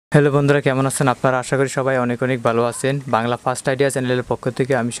Hello বন্ধুরা, কেমন আছেন আপনারা? আশা করি সবাই অনেক অনেক ভালো আছেন। বাংলা ফার্স্ট আইডিয়া চ্যানেলের পক্ষ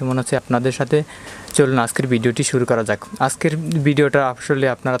থেকে আমি সুমন আছি আপনাদের সাথে। চলুন আজকের ভিডিওটি শুরু করা যাক। আজকের ভিডিওটা আসলে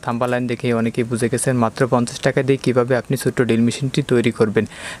আপনারা থাম্বনেল দেখে অনেকেই বুঝে গেছেন, মাত্র 50 টাকা দিয়ে কীভাবে আপনি ছোট্ট ড্রিল মেশিনটি তৈরি করবেন।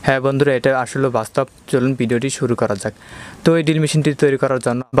 হ্যাঁ বন্ধুরা, এটা আসলে বাস্তব। চলুন ভিডিওটি শুরু করা যাক। তো এই ড্রিল মেশিনটি তৈরি করার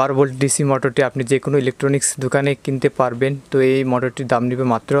জন্য 12 ভোল্ট ডিসি মোটরটি আপনি যে কোনো ইলেকট্রনিক্স দোকানে কিনতে পারবেন। তো এই মোটরটির দাম নেবে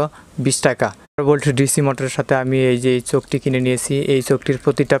মাত্র 20 টাকা। 12 ভোল্ট ডিসি মোটরের সাথে আমি এই যে এই চোখটি কিনে নিয়েছি। এই চোখটির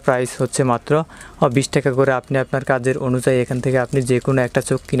প্রতিটা প্রাইস হচ্ছে মাত্র 20 টাকা করে। আপনি আপনার কাজের অনুযায়ী এখান থেকে আপনি যে কোনো একটা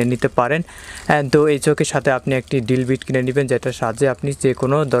চোখ কিনে নিতে পারেন। তো এই চোখের সাথে আপনি একটি ড্রিল বিট কিনে নেবেন, যেটার সাহায্যে আপনি যে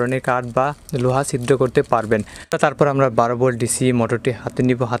কোনো ধরনের কাঠ বা লোহা ছিদ্র করতে পারবেন। তারপর আমরা 12 ভোল্ট ডিসি মোটরটি হাতে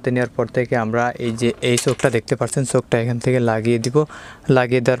নিব। হাতে নেওয়ার পর থেকে আমরা এই যে এই চোখটা দেখতে পাচ্ছেন, চোখটা এখান থেকে লাগিয়ে দিব।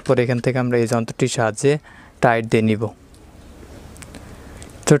 লাগিয়ে দেওয়ার পর এখান থেকে আমরা এই যন্ত্রটির সাহায্যে টাইট দিয়ে নিব।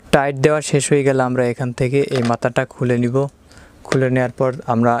 তো টাইট দেওয়া শেষ হয়ে গেলে আমরা এখান থেকে এই মাথাটা খুলে নিব। খুলে নেওয়ার পর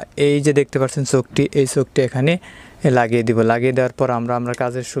আমরা এই যে দেখতে পাচ্ছেন চোখটি, এই চোখটি এখানে লাগিয়ে দিব। লাগিয়ে দেওয়ার পর আমরা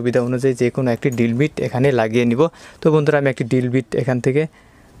কাজের সুবিধা অনুযায়ী যে কোনো একটি ড্রিল বিট এখানে লাগিয়ে নিব। তো বন্ধুরা, আমি একটি ড্রিল বিট এখান থেকে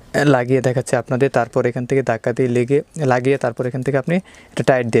লাগিয়ে দেখাচ্ছি আপনাদের। তারপর এখান থেকে ধাক্কা দিয়ে লাগিয়ে তারপর এখান থেকে আপনি এটা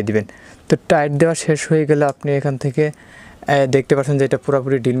টাইট দিয়ে দিবেন। তো টাইট দেওয়া শেষ হয়ে গেলে আপনি এখান থেকে দেখতে পাচ্ছেন যে এটা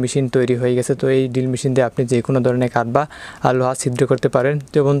পুরোপুরি ড্রিল মেশিন তৈরি হয়ে গেছে। তো এই ড্রিল মেশিন দিয়ে আপনি যে কোনো ধরনের কাঠ বা লোহা ছিদ্র করতে পারেন।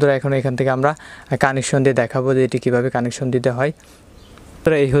 তো বন্ধুরা, এখন এখান থেকে আমরা কানেকশন দিয়ে দেখাবো যে এটি কীভাবে কানেকশন দিতে হয়। তো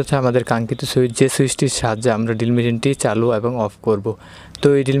এই হচ্ছে আমাদের কাঙ্ক্ষিত সুইচ, যে সুইচটির সাহায্যে আমরা ড্রিল মেশিনটি চালু এবং অফ করব। তো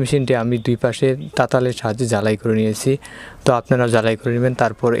এই ড্রিল মেশিনটি আমি দুই পাশে তাতালের সাহায্যে জ্বালাই করে নিয়েছি। তো আপনারা জ্বালাই করে নেবেন।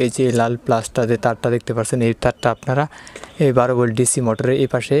 তারপর এই যে লাল প্লাসটা যে তারটা দেখতে পাচ্ছেন, এই তারটা আপনারা এই 12 ভোল্ট ডিসি মোটরের এই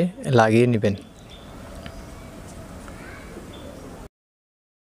পাশে লাগিয়ে নেবেন।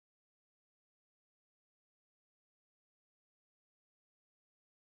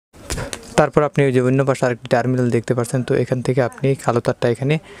 তারপর আপনি ওই যে অন্য পাশে আরেকটি টার্মিনাল দেখতে পাচ্ছেন। তো এখান থেকে আপনি কালো তারটা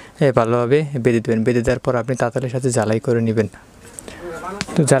এখানে ভালোভাবে বেঁধে দেবেন। বেঁধে দেওয়ার পর আপনি তাতালের সাথে জ্বালাই করে নেবেন।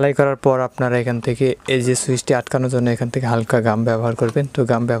 তো জ্বালাই করার পর আপনারা এখান থেকে এই যে সুইচটি আটকানোর জন্য এখান থেকে হালকা গাম ব্যবহার করবেন। তো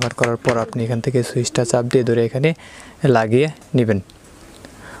গাম ব্যবহার করার পর আপনি এখান থেকে সুইচটা চাপ দিয়ে ধরে এখানে লাগিয়ে নেবেন।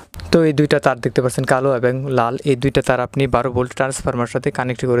 তো এই দুইটা তার দেখতে পাচ্ছেন, কালো এবং লাল, এই দুইটা তার আপনি 12 ভোল্ট ট্রান্সফরমার সাথে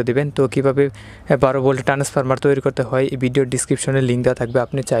কানেক্ট করে দিবেন। তো কীভাবে 12 ভোল্ট ট্রান্সফরমার তৈরি করতে হয় এই ভিডিওর ডিসক্রিপশনে লিঙ্ক দেওয়া থাকবে,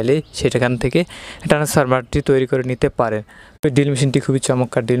 আপনি চাইলেই সেখান থেকে ট্রান্সফরমারটি তৈরি করে নিতে পারেন। তো ড্রিল মেশিনটি খুবই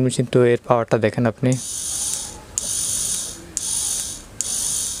চমৎকার ড্রিল মেশিন। তো এর পাওয়ারটা দেখেন আপনি।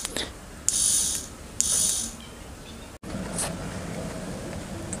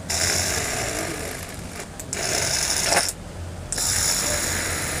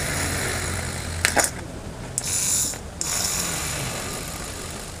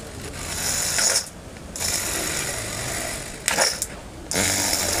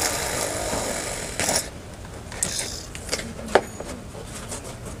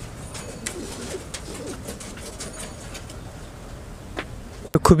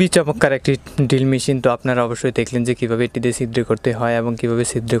 তো খুবই চমৎকার একটি ড্রিল মেশিন। তো আপনারা অবশ্যই দেখলেন যে কীভাবে এটি দিয়ে ছিদ্র করতে হয় এবং কীভাবে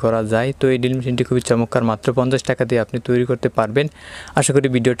ছিদ্র করা যায়। তো এই ড্রিল মেশিনটি খুবই চমৎকার, মাত্র 50 টাকা দিয়ে আপনি তৈরি করতে পারবেন। আশা করি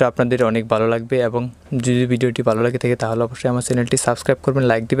ভিডিওটা আপনাদের অনেক ভালো লাগবে, এবং যদি ভিডিওটি ভালো লাগে থাকে তাহলে অবশ্যই আমার চ্যানেলটি সাবস্ক্রাইব করবেন,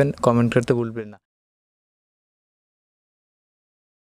 লাইক দিবেন, কমেন্ট করতে ভুলবেন না।